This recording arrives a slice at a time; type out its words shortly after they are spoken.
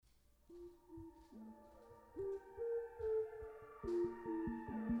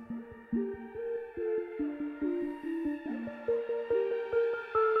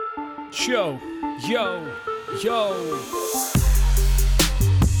Yo.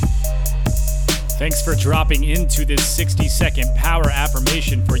 Thanks for dropping into this 60-second power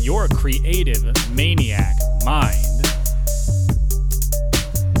affirmation for your creative maniac mind.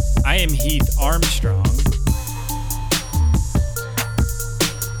 I am Heath Armstrong.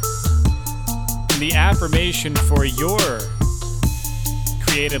 And the affirmation for your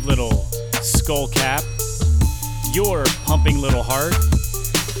creative little skull cap, your pumping little heart,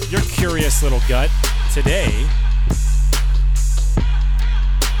 your curious little gut today,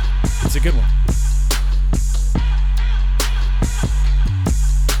 it's a good one.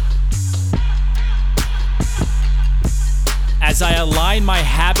 As I align my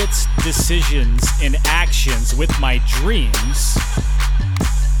habits, decisions, and actions with my dreams,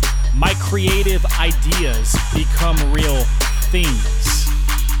 my creative ideas become real things.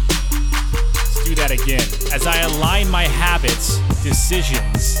 Let's do that again. As I align my habits,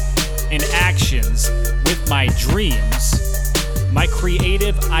 decisions, and actions with my dreams, my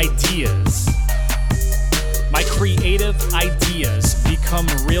creative ideas become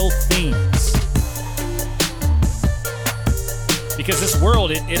real things. Because this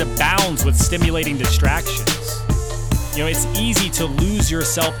world, it abounds with stimulating distractions. You know, it's easy to lose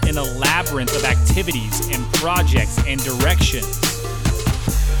yourself in a labyrinth of activities and projects and directions.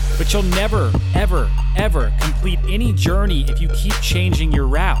 But you'll never, ever complete any journey if you keep changing your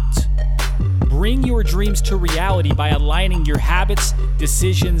route. Bring your dreams to reality by aligning your habits,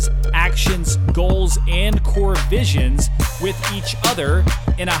 decisions, actions, goals, and core visions with each other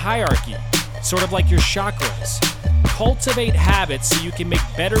in a hierarchy, sort of like your chakras. Cultivate habits so you can make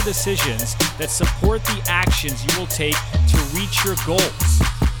better decisions that support the actions you will take to reach your goals.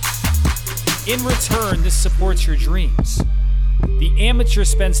 In return, this supports your dreams. The amateur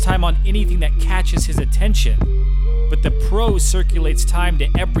spends time on anything that catches his attention, but the pro circulates time to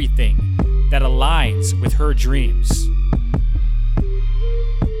everything that aligns with her dreams.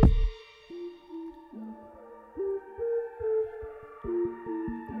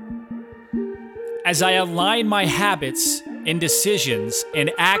 As I align my habits and decisions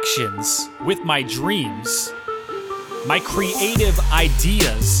and actions with my dreams, my creative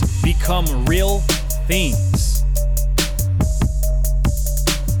ideas become real things.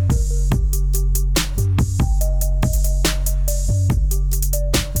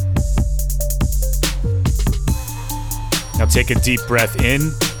 Now take a deep breath in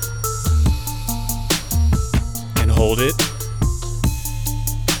and hold it.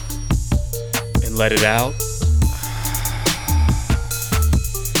 Let it out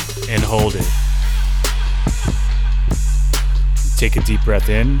and hold it. Take a deep breath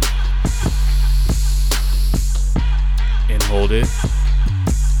in and hold it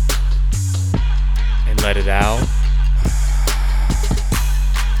and let it out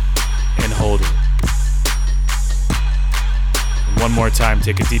and hold it. And one more time,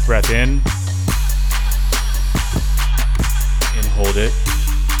 take a deep breath in and hold it.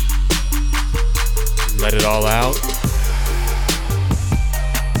 Let it all out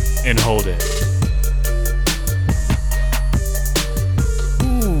and hold it.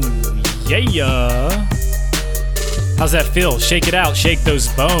 Ooh, yeah. How's that feel? Shake it out, shake those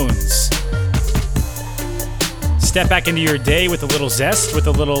bones. Step back into your day with a little zest, with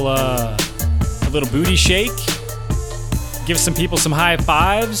a little booty shake. Give some people some high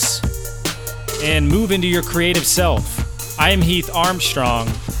fives and move into your creative self. I am Heath Armstrong.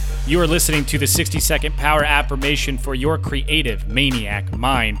 You are listening to the 60-second power affirmation for your creative maniac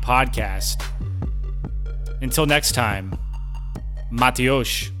mind podcast. Until next time,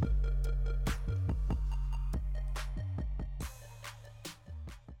 Matios.